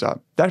price goes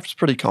up. That's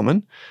pretty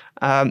common.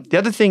 The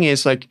other thing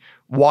is,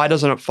 why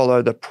doesn't it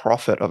follow the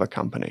profit of a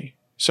company?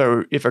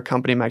 So if a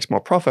company makes more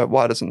profit,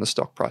 why doesn't the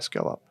stock price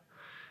go up?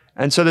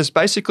 And so there's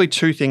basically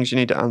two things you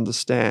need to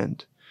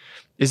understand.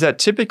 Is that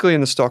typically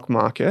in the stock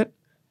market,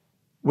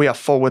 we are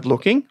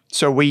forward-looking.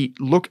 So we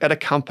look at a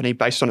company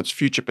based on its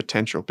future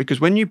potential,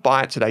 because when you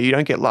buy it today, you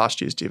don't get last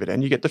year's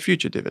dividend, you get the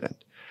future dividend.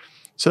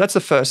 So that's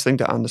the first thing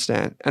to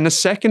understand. And the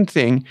second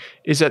thing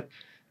is that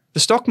the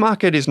stock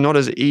market is not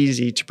as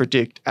easy to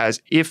predict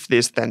as if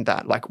this, then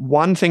that. Like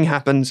one thing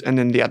happens and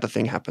then the other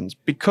thing happens.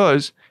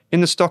 Because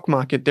in the stock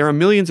market, there are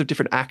millions of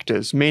different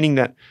actors, meaning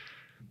that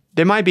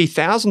there may be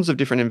thousands of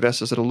different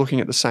investors that are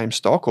looking at the same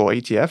stock or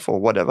ETF or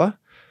whatever.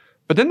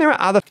 But then there are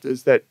other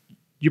factors that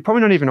you're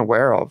probably not even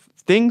aware of.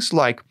 Things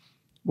like,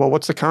 well,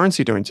 what's the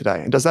currency doing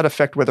today? And does that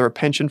affect whether a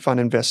pension fund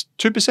invests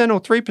 2% or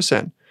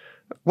 3%?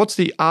 What's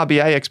the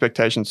RBA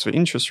expectations for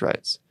interest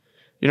rates?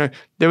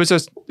 There's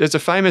a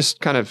famous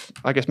kind of,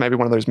 I guess maybe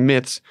one of those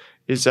myths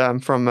is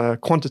from a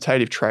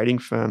quantitative trading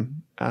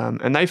firm.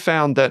 And they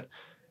found that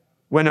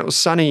when it was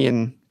sunny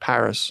in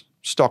Paris,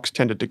 stocks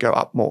tended to go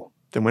up more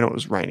than when it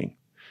was raining.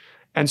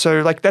 And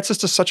so that's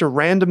just such a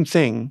random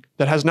thing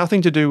that has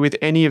nothing to do with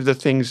any of the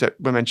things that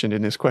were mentioned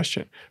in this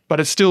question. But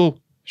it still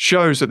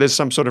shows that there's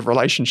some sort of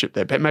relationship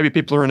there. But maybe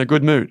people are in a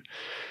good mood.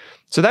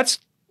 So that's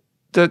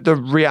the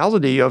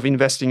reality of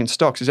investing in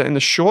stocks, is that in the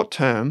short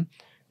term,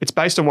 it's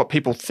based on what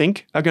people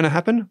think are going to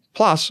happen,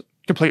 plus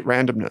complete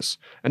randomness.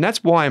 And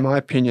that's why, in my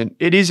opinion,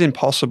 it is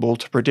impossible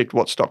to predict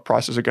what stock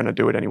prices are going to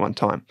do at any one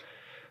time.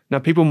 Now,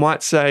 people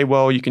might say,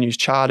 well, you can use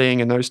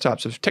charting and those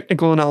types of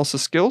technical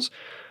analysis skills.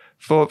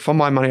 For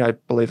my money, I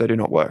believe they do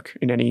not work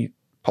in any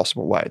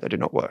possible way. They do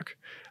not work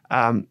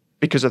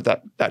because of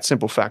that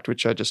simple fact,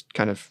 which I just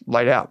kind of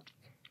laid out.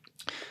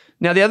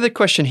 Now, the other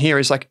question here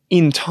is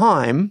in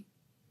time,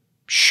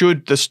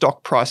 should the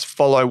stock price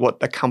follow what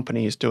the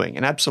company is doing?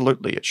 And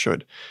absolutely it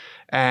should.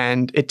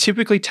 And it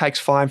typically takes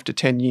 5 to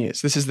 10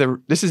 years. This is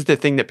the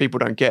thing that people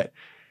don't get.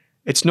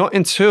 It's not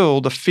until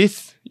the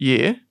 5th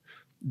year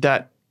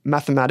that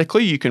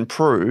mathematically you can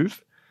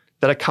prove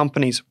that a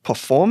company's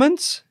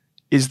performance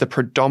is the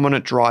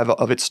predominant driver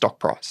of its stock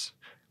price.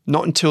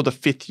 Not until the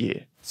 5th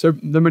year. So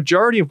the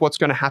majority of what's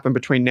going to happen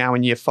between now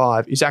and year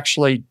 5 is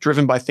actually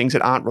driven by things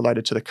that aren't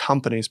related to the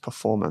company's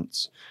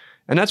performance.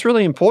 And that's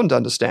really important to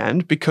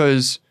understand,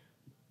 because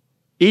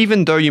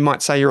even though you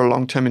might say you're a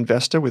long-term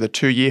investor with a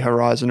 2-year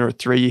horizon or a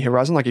 3-year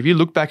horizon, if you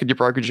look back at your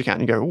brokerage account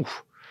and you go,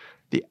 oof,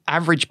 the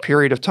average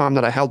period of time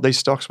that I held these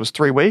stocks was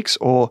 3 weeks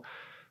or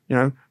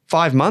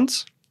 5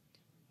 months,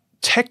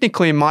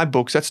 technically in my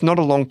books, that's not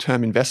a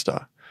long-term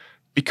investor,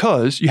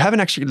 because you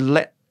haven't actually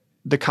let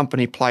the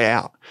company play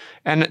out.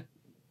 And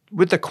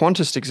with the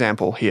Qantas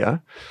example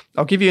here,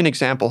 I'll give you an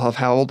example of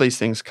how all these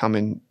things come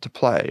into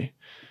play.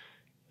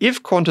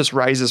 If Qantas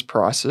raises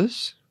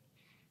prices,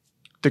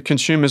 the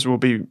consumers will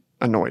be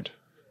annoyed,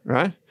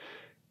 right?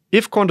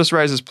 If Qantas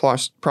raises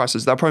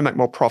prices, they'll probably make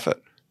more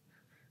profit,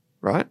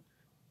 right?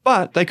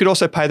 But they could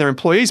also pay their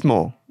employees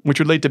more, which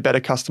would lead to better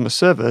customer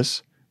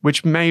service,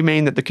 which may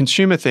mean that the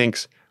consumer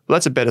thinks, well,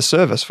 that's a better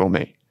service for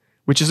me,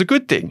 which is a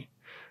good thing,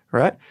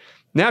 right?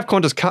 Now, if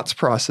Qantas cuts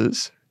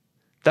prices,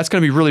 that's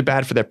going to be really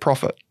bad for their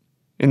profit.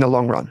 in the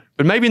long run.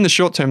 But maybe in the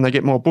short term, they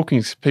get more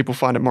bookings. People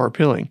find it more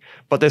appealing.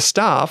 But their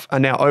staff are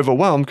now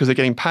overwhelmed because they're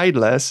getting paid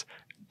less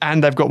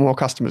and they've got more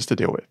customers to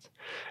deal with.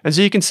 And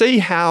so you can see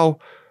how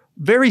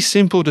very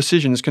simple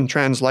decisions can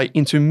translate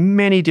into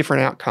many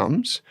different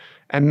outcomes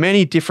and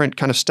many different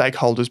kind of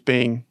stakeholders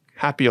being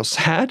happy or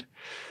sad.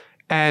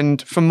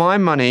 And for my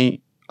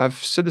money,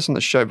 I've said this on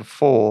the show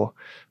before,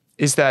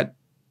 is that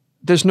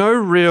there's no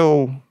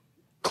real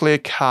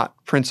clear-cut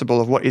principle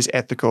of what is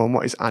ethical and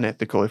what is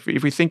unethical. If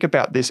we think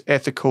about this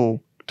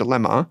ethical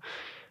dilemma,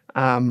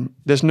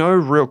 there's no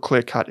real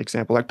clear-cut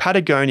example. Like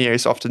Patagonia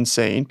is often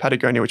seen,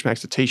 Patagonia, which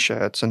makes the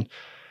T-shirts, and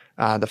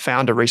the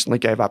founder recently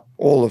gave up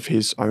all of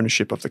his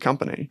ownership of the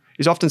company,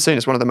 is often seen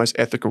as one of the most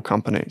ethical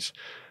companies.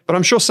 But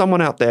I'm sure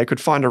someone out there could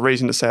find a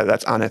reason to say that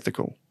that's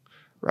unethical,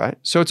 right?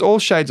 So it's all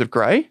shades of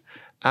grey.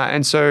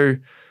 And so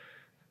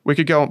we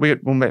could go on,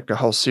 we'll make a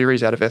whole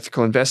series out of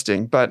ethical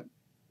investing, but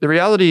the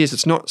reality is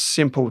it's not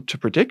simple to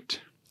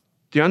predict.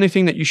 The only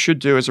thing that you should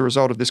do as a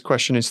result of this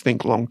question is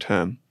think long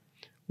term.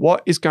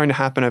 What is going to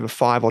happen over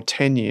 5 or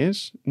 10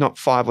 years, not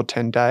 5 or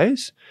 10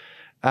 days?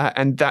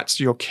 And that's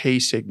your key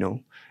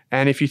signal.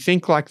 And if you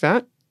think like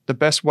that, the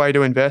best way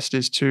to invest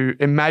is to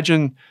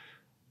imagine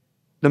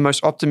the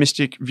most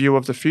optimistic view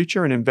of the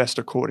future and invest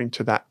according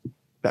to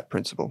that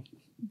principle.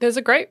 There's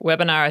a great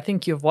webinar, I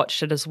think you've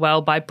watched it as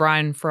well, by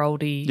Brian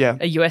Feroldi,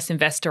 a US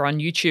investor on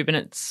YouTube, and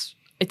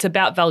it's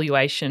about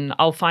valuation.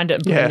 I'll find it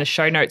and put it in the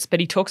show notes, but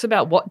he talks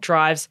about what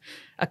drives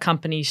a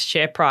company's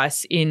share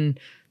price in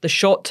the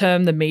short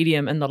term, the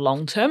medium, and the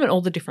long term, and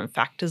all the different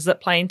factors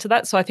that play into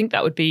that. So I think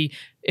that would be,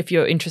 if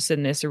you're interested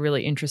in this, a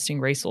really interesting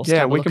resource to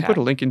have a look at. Yeah, we can put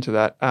a link into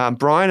that.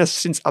 Brian has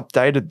since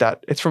updated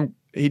that. It's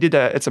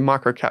a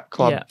microcap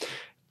club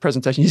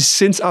presentation. He's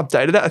since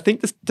updated that. I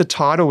think the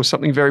title was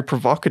something very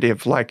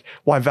provocative, like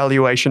why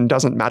valuation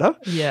doesn't matter.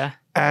 Yeah.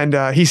 And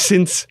he's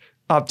since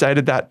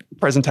updated that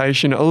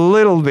presentation a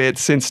little bit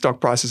since stock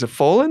prices have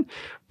fallen,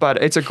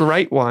 but it's a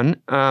great one.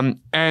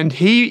 And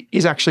he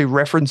is actually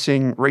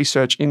referencing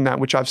research in that,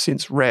 which I've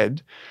since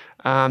read,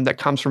 that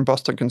comes from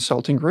Boston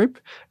Consulting Group.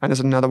 And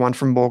there's another one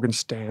from Morgan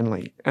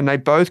Stanley. And they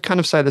both kind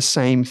of say the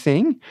same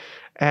thing.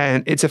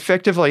 And it's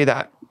effectively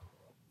that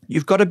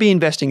you've got to be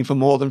investing for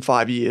more than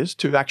 5 years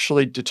to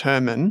actually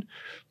determine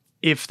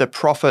if the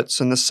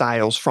profits and the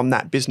sales from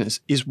that business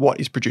is what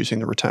is producing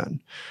the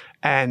return.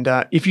 And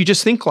if you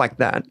just think like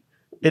that,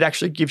 it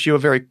actually gives you a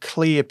very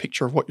clear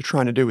picture of what you're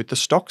trying to do with the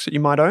stocks that you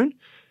might own.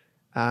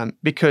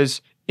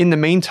 Because in the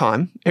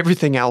meantime,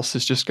 everything else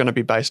is just going to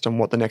be based on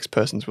what the next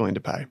person's willing to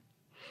pay.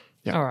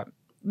 Yeah. All right.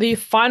 The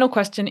final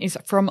question is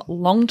from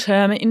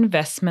Long-Term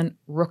Investment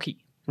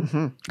Rookie.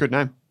 Mm-hmm. Good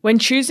name. When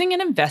choosing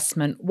an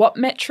investment, what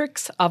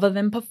metrics other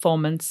than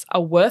performance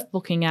are worth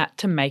looking at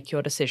to make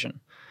your decision?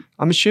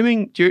 I'm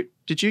assuming,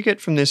 did you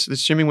get from this,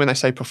 assuming when they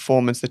say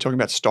performance, they're talking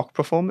about stock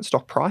performance,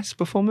 stock price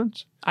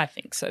performance? I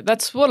think so.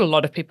 That's what a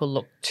lot of people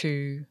look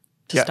to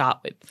start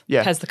with.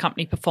 Yeah. Has the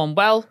company performed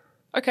well?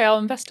 Okay, I'll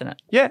invest in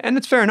it. Yeah, and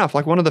it's fair enough.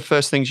 Like one of the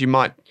first things you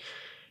might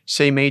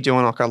see me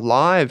doing like a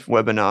live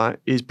webinar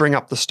is bring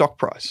up the stock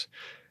price.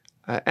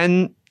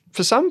 And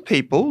for some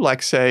people,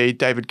 like say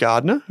David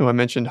Gardner, who I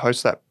mentioned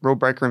hosts that Rule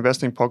Breaker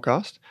Investing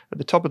podcast at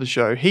the top of the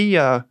show, he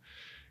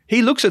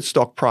looks at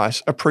stock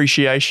price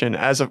appreciation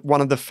as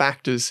one of the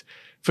factors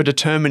for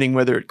determining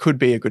whether it could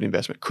be a good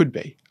investment,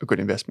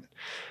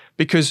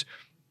 Because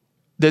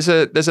there's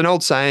an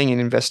old saying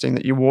in investing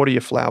that you water your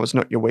flowers,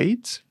 not your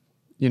weeds.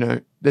 You know,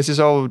 there's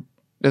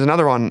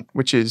another one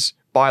which is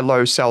buy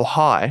low, sell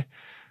high.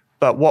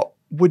 But what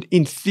would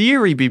in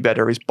theory be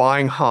better is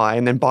buying high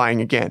and then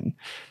buying again,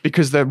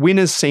 because the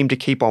winners seem to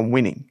keep on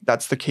winning.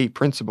 That's the key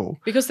principle.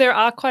 Because there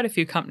are quite a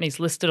few companies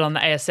listed on the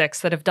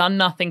ASX that have done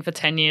nothing for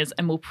 10 years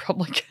and will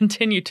probably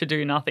continue to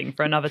do nothing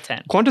for another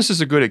 10. Qantas is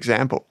a good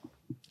example.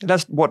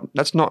 That's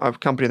not a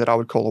company that I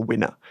would call a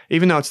winner.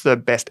 Even though it's the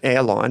best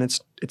airline,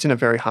 it's in a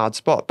very hard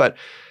spot. But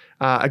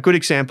a good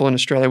example in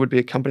Australia would be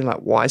a company like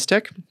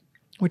WiseTech,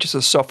 which is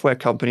a software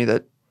company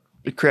that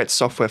it creates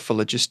software for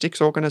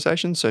logistics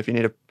organizations. So if you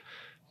need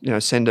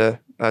send a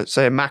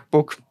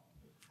MacBook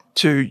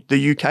to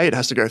the UK, it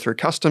has to go through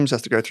customs,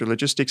 has to go through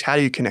logistics. How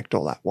do you connect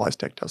all that?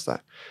 WiseTech does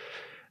that.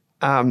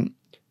 And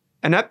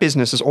that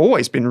business has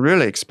always been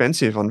really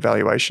expensive on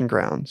valuation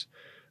grounds,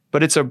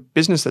 but it's a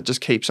business that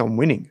just keeps on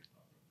winning.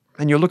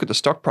 And you'll look at the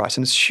stock price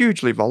and it's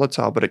hugely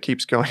volatile, but it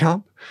keeps going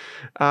up.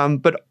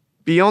 But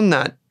beyond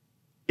that,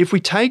 if we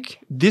take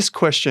this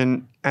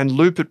question and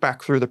loop it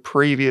back through the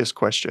previous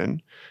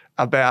question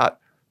about,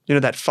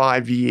 that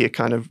 5-year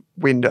kind of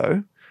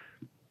window,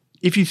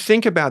 if you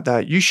think about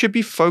that, you should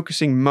be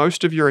focusing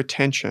most of your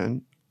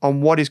attention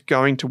on what is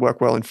going to work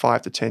well in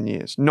 5 to 10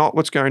 years, not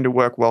what's going to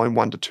work well in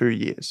 1 to 2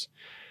 years.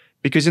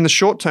 Because in the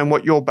short term,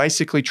 what you're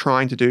basically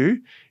trying to do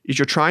is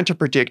you're trying to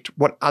predict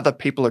what other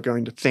people are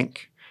going to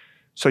think.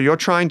 So you're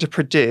trying to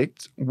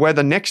predict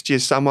whether next year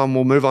someone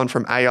will move on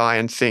from AI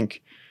and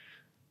think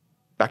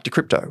back to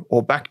crypto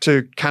or back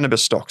to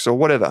cannabis stocks or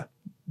whatever.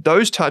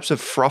 Those types of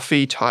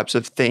frothy types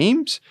of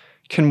themes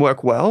can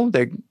work well.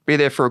 They'll be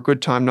there for a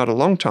good time, not a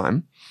long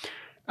time.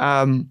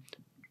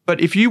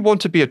 But if you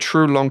want to be a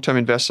true long-term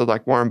investor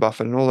like Warren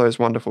Buffett and all those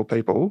wonderful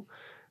people,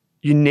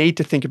 you need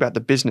to think about the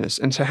business.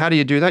 And so how do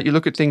you do that? You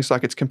look at things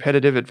like its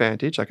competitive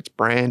advantage, like its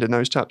brand and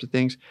those types of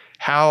things,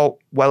 how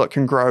well it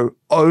can grow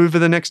over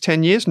the next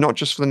 10 years, not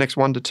just for the next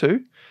 1 to 2.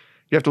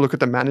 You have to look at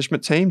the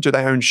management team. Do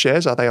they own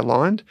shares? Are they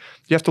aligned?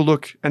 You have to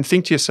look and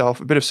think to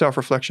yourself, a bit of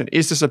self-reflection.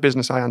 Is this a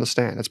business I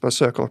understand? It's my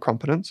circle of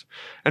competence.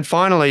 And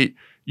finally,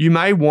 you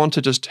may want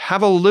to just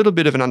have a little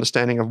bit of an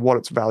understanding of what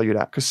it's valued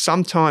at. Because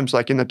sometimes,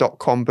 like in the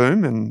dot-com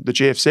boom and the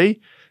GFC,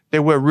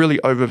 there were really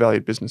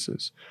overvalued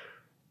businesses.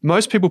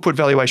 Most people put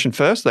valuation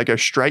first. They go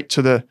straight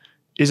to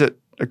is it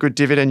a good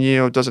dividend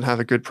yield? Does it have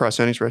a good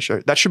price-earnings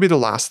ratio? That should be the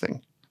last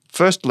thing.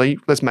 Firstly,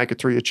 let's make it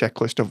through your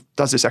checklist of,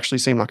 does this actually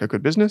seem like a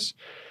good business?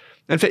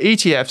 And for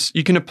ETFs,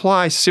 you can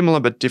apply similar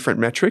but different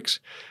metrics.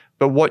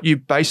 But what you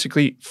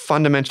basically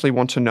fundamentally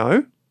want to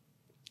know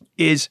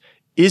is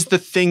the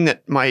thing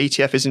that my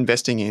ETF is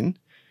investing in,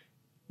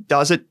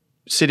 does it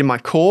sit in my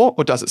core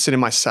or does it sit in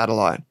my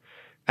satellite?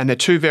 And they're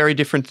two very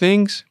different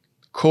things.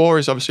 Core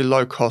is obviously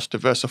low cost,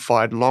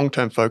 diversified,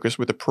 long-term focus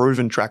with a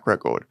proven track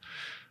record.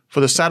 For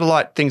the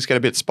satellite, things get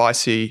a bit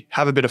spicy,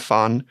 have a bit of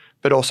fun,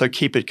 but also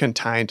keep it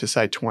contained to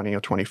say 20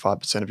 or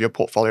 25% of your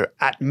portfolio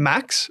at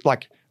max,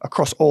 like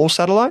across all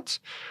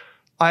satellites.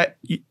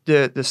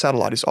 The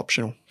satellite is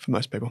optional for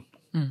most people.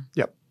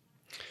 Yep.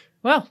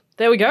 Well,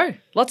 there we go.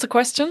 Lots of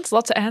questions,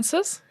 lots of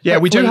answers. Yeah,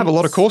 Hopefully we do have a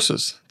lot of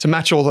courses to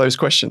match all those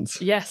questions.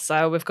 Yes,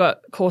 we've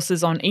got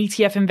courses on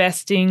ETF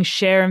investing,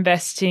 share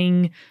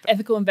investing,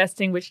 ethical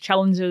investing, which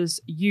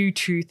challenges you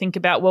to think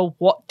about, well,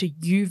 what do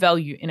you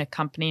value in a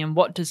company and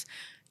what does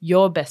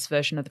your best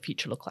version of the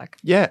future look like?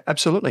 Yeah,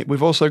 absolutely.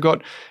 We've also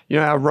got,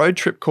 our road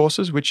trip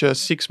courses, which are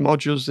 6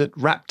 modules that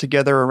wrap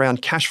together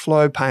around cash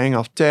flow, paying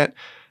off debt,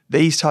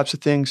 these types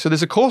of things. So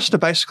there's a course to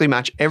basically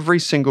match every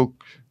single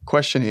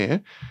question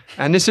here.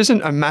 And this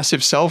isn't a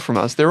massive sell from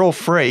us. They're all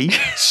free.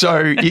 So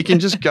you can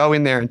just go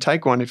in there and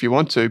take one if you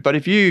want to. But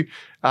if you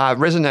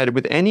resonated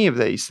with any of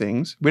these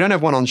things, we don't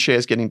have one on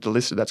shares getting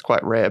delisted. That's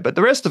quite rare. But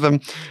the rest of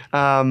them,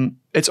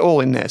 it's all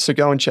in there. So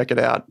go and check it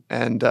out.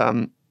 And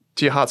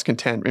to your heart's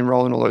content,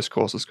 enroll in all those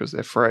courses because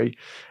they're free.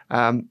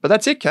 But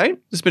that's it, Kate.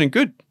 It's been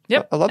good.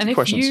 Yep. A lot of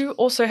questions. And if you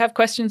also have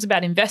questions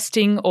about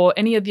investing or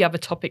any of the other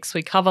topics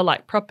we cover,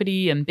 like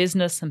property and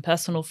business and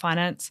personal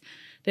finance,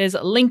 there's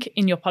a link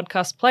in your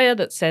podcast player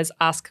that says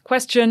Ask a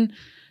Question.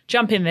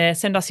 Jump in there,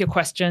 send us your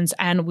questions,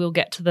 and we'll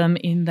get to them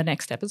in the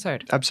next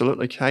episode.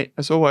 Absolutely, Kate.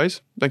 As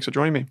always, thanks for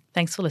joining me.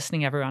 Thanks for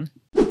listening, everyone.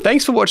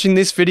 Thanks for watching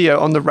this video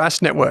on the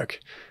Rask Network.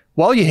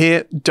 While you're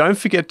here, don't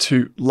forget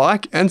to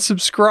like and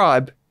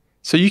subscribe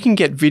so you can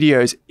get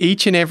videos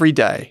each and every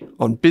day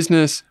on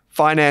business,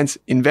 finance,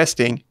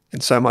 investing,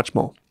 and so much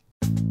more.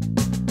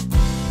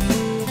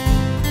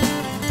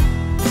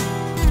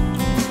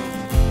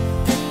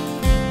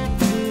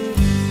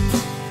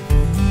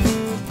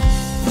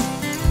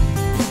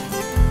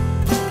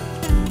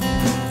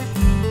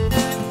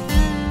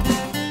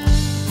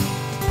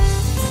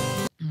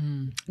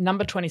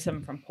 Number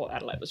 27 from Port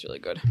Adelaide was really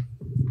good.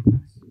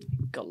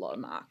 Got a lot of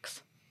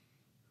marks.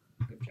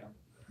 Good job.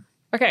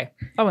 Okay,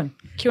 Owen,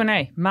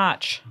 Q&A,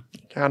 March.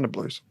 Calendar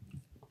blues.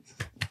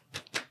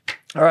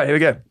 All right, here we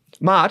go.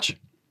 March.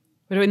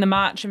 We're doing the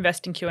March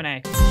investing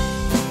Q&A.